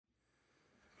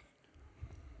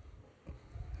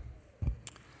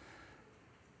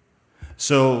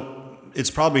So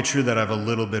it's probably true that I have a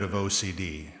little bit of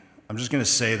OCD. I'm just going to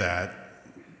say that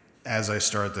as I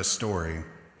start this story.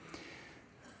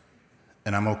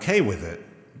 And I'm okay with it,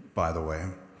 by the way.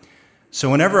 So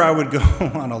whenever I would go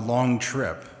on a long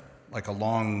trip, like a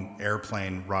long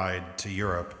airplane ride to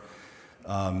Europe,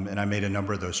 and I made a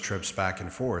number of those trips back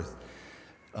and forth,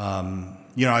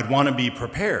 I'd want to be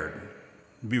prepared,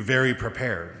 be very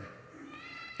prepared.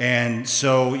 And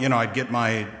so, I'd get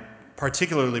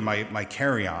particularly my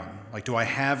carry-on. Like,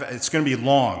 it's going to be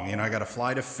long. I got to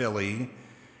fly to Philly,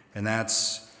 and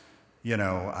that's,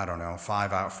 I don't know,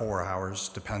 4 hours,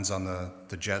 depends on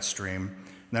the jet stream.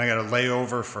 And then I got to lay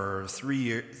over for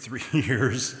 3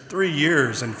 years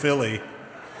in Philly.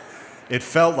 It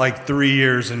felt like 3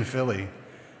 years in Philly,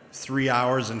 3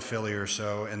 hours in Philly or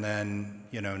so, and then,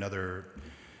 another,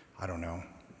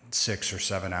 6 or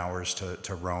 7 hours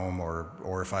to Rome,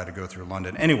 or if I had to go through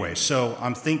London. Anyway, so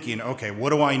I'm thinking, okay, what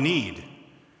do I need?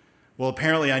 Well,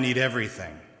 apparently I need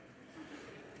everything.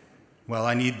 Well,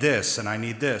 I need this, and I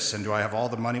need this, and do I have all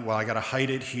the money? Well, I got to hide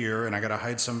it here, and I got to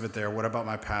hide some of it there. What about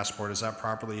my passport? Is that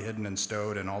properly hidden and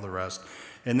stowed, and all the rest?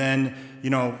 And then,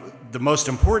 the most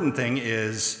important thing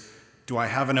is, do I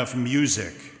have enough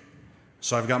music?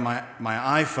 So I've got my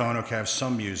iPhone, okay, I have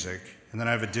some music, and then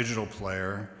I have a digital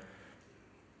player,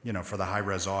 for the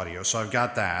high-res audio. So I've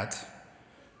got that.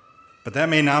 But that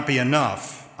may not be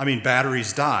enough.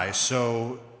 Batteries die,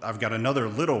 so I've got another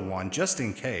little one just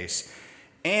in case.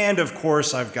 And, of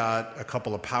course, I've got a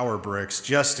couple of power bricks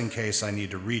just in case I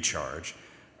need to recharge.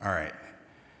 All right,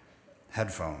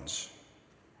 headphones.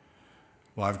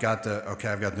 Well, I've got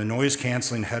the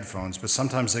noise-canceling headphones, but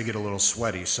sometimes they get a little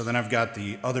sweaty. So then I've got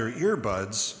the other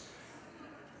earbuds.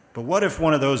 But what if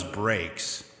one of those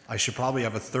breaks? I should probably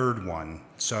have a third one.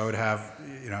 So I would have,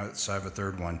 so I have a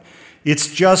third one. It's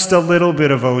just a little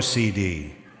bit of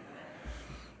OCD.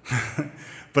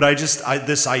 But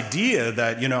this idea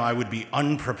that, I would be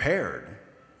unprepared.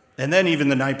 And then even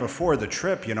the night before the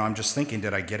trip, I'm just thinking,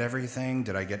 did I get everything?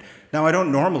 Now, I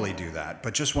don't normally do that,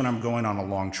 but just when I'm going on a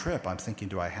long trip, I'm thinking,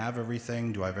 do I have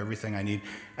everything? Do I have everything I need?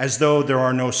 As though there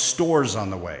are no stores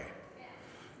on the way.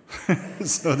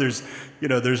 So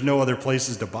there's no other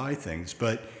places to buy things.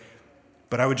 But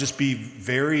I would just be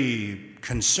very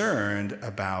concerned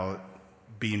about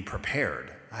being prepared.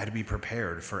 I had to be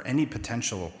prepared for any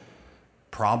potential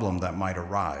problem that might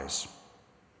arise.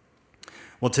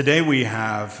 Well, today we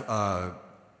have a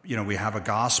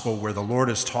gospel where the Lord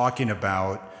is talking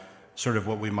about sort of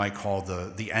what we might call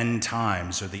the end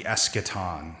times, or the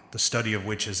eschaton, the study of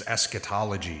which is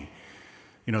eschatology.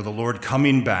 The Lord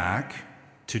coming back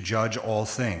to judge all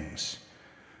things.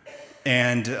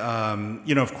 And,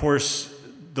 of course,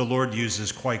 the Lord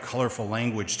uses quite colorful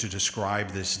language to describe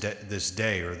this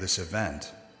day or this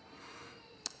event.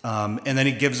 And then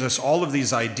he gives us all of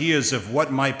these ideas of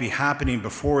what might be happening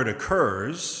before it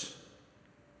occurs.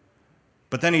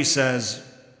 But then he says,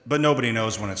 but nobody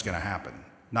knows when it's going to happen.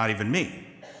 Not even me.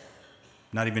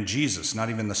 Not even Jesus. Not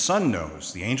even the Son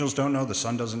knows. The angels don't know. The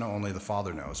Son doesn't know. Only the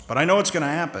Father knows. But I know it's going to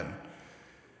happen.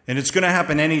 And it's going to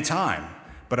happen any time.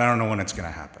 But I don't know when it's going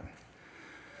to happen.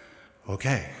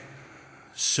 Okay.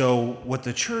 So what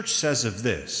the church says of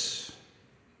this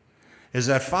is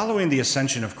that following the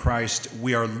ascension of Christ,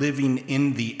 we are living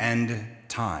in the end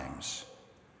times.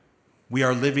 We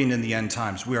are living in the end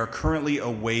times. We are currently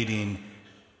awaiting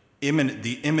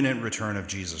the imminent return of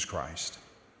Jesus Christ.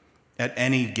 At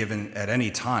any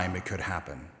time, it could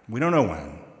happen. We don't know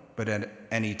when, but at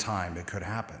any time, it could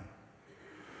happen.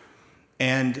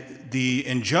 And the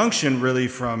injunction really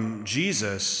from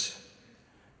Jesus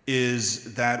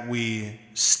is that we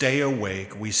stay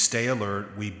awake, we stay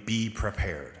alert, we be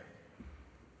prepared.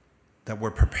 That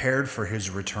we're prepared for his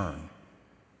return.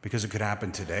 Because it could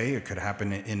happen today, it could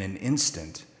happen in an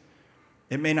instant.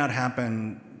 It may not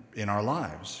happen in our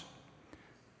lives.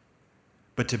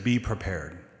 But to be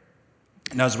prepared.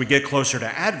 Now, as we get closer to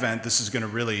Advent, this is going to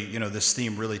really, this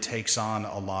theme really takes on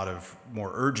a lot of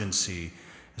more urgency,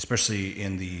 especially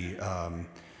in the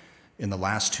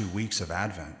last 2 weeks of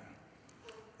Advent,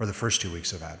 or the first 2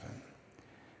 weeks of Advent.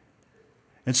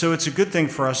 And so it's a good thing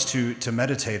for us to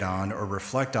meditate on or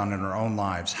reflect on in our own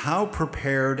lives. How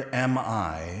prepared am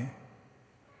I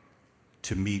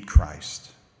to meet Christ?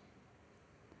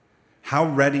 How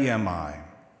ready am I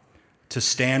to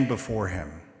stand before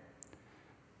him?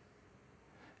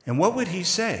 And what would he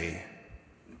say?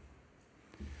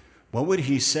 What would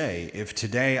he say if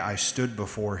today I stood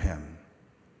before him?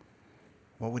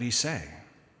 What would he say?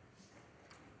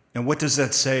 And what does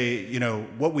that say?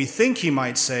 What we think he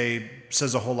might say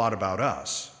says a whole lot about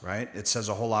us, right? It says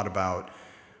a whole lot about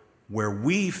where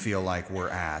we feel like we're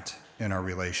at in our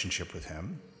relationship with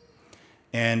him,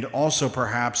 and also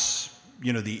perhaps,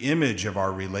 the image of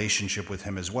our relationship with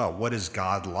him as well. What is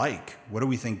God like? What do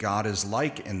we think God is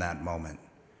like in that moment?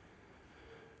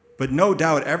 But no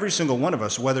doubt, every single one of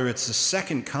us, whether it's the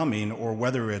second coming or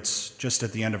whether it's just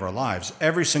at the end of our lives,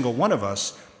 every single one of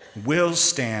us will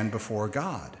stand before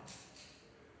God.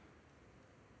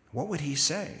 What would he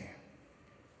say?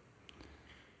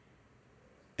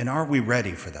 And are we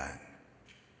ready for that?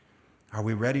 Are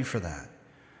we ready for that?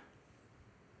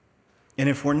 And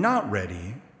if we're not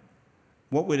ready,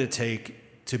 what would it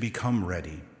take to become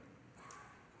ready?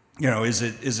 Is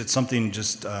it something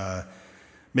just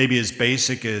maybe as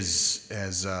basic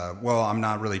as I'm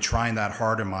not really trying that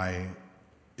hard in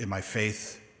my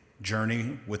faith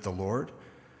journey with the Lord.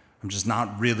 I'm just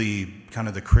not really kind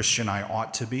of the Christian I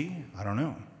ought to be. I don't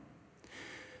know.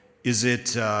 Is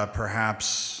it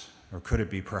perhaps, or could it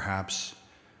be perhaps,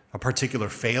 a particular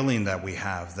failing that we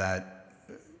have that,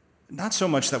 not so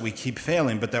much that we keep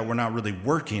failing, but that we're not really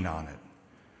working on it?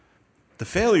 The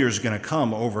failure is going to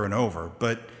come over and over,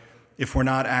 but if we're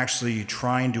not actually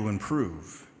trying to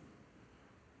improve,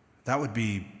 that would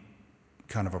be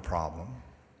kind of a problem.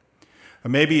 Or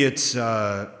maybe it's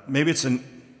an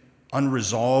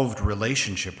unresolved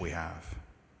relationship we have.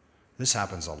 This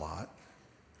happens a lot.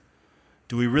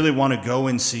 Do we really want to go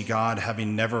and see God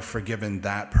having never forgiven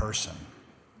that person?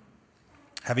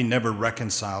 Having never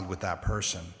reconciled with that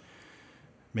person?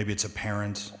 Maybe it's a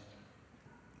parent,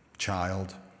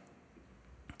 child,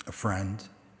 a friend.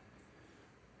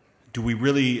 Do we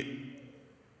really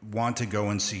want to go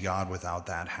and see God without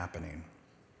that happening?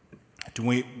 Do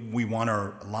we want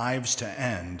our lives to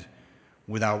end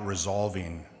without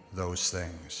resolving those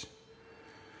things?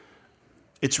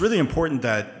 It's really important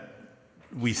that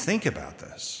we think about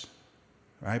this,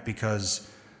 right? Because,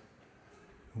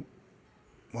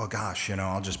 well, gosh,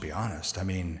 I'll just be honest. I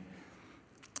mean,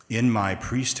 in my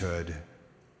priesthood,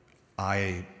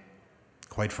 I,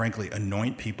 quite frankly,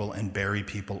 anoint people and bury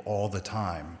people all the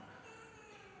time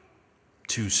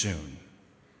too soon.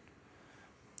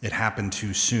 It happened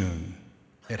too soon.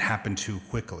 It happened too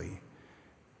quickly.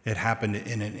 It happened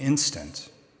in an instant.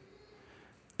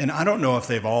 And I don't know if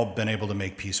they've all been able to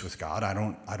make peace with God. I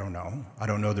don't know. I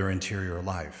don't know their interior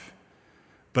life.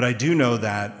 But I do know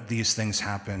that these things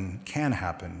can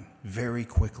happen very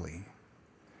quickly.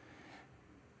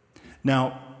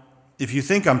 Now, if you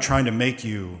think I'm trying to make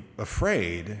you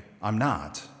afraid, I'm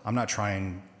not. I'm not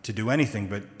trying to do anything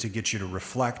but to get you to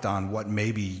reflect on what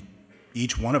maybe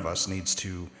each one of us needs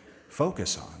to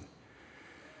focus on.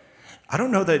 I don't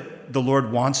know that the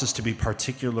Lord wants us to be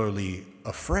particularly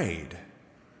afraid.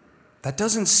 That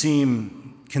doesn't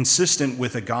seem consistent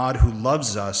with a God who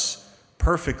loves us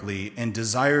perfectly and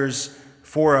desires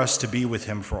for us to be with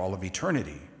him for all of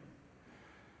eternity.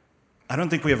 I don't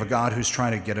think we have a God who's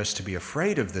trying to get us to be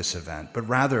afraid of this event, but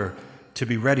rather to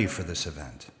be ready for this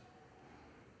event.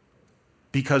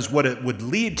 Because what it would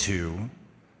lead to,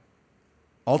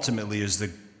 ultimately, is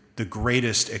the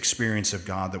greatest experience of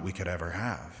God that we could ever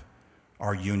have,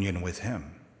 our union with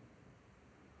him.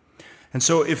 And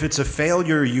so if it's a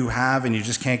failure you have and you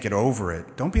just can't get over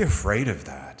it, don't be afraid of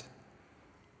that.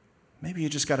 Maybe you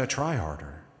just got to try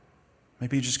harder.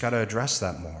 Maybe you just got to address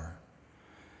that more.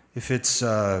 If it's,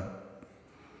 you're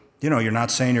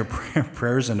not saying your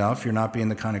prayers enough, you're not being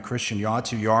the kind of Christian you ought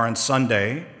to. You are on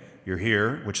Sunday, you're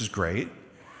here, which is great.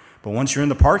 But once you're in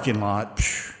the parking lot,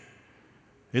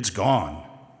 it's gone.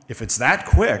 If it's that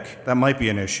quick, that might be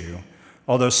an issue.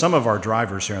 Although some of our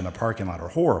drivers here in the parking lot are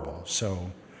horrible,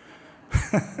 so...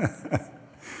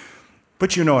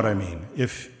 But you know what I mean.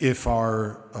 If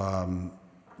our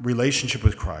relationship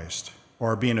with Christ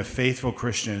or being a faithful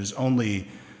Christian is only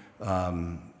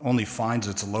finds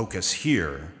its locus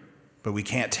here, but we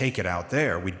can't take it out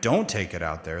there, we don't take it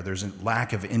out there, there's a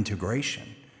lack of integration,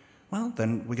 well,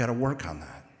 then we got to work on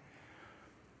that.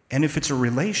 And if it's a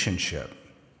relationship,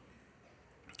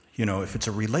 if it's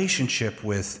a relationship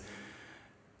with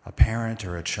a parent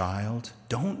or a child,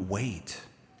 don't wait.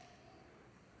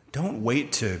 Don't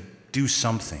wait to do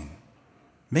something.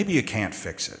 Maybe you can't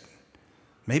fix it.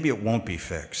 Maybe it won't be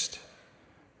fixed.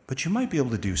 But you might be able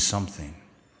to do something.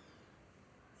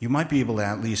 You might be able to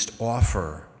at least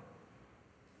offer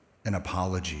an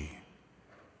apology,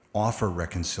 offer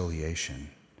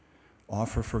reconciliation,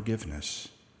 offer forgiveness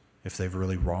if they've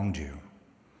really wronged you.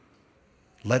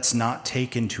 Let's not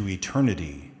take into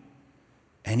eternity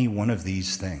any one of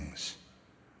these things.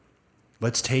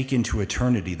 Let's take into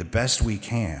eternity the best we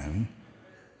can,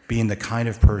 being the kind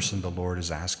of person the Lord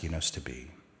is asking us to be.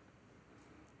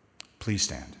 Please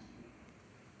stand.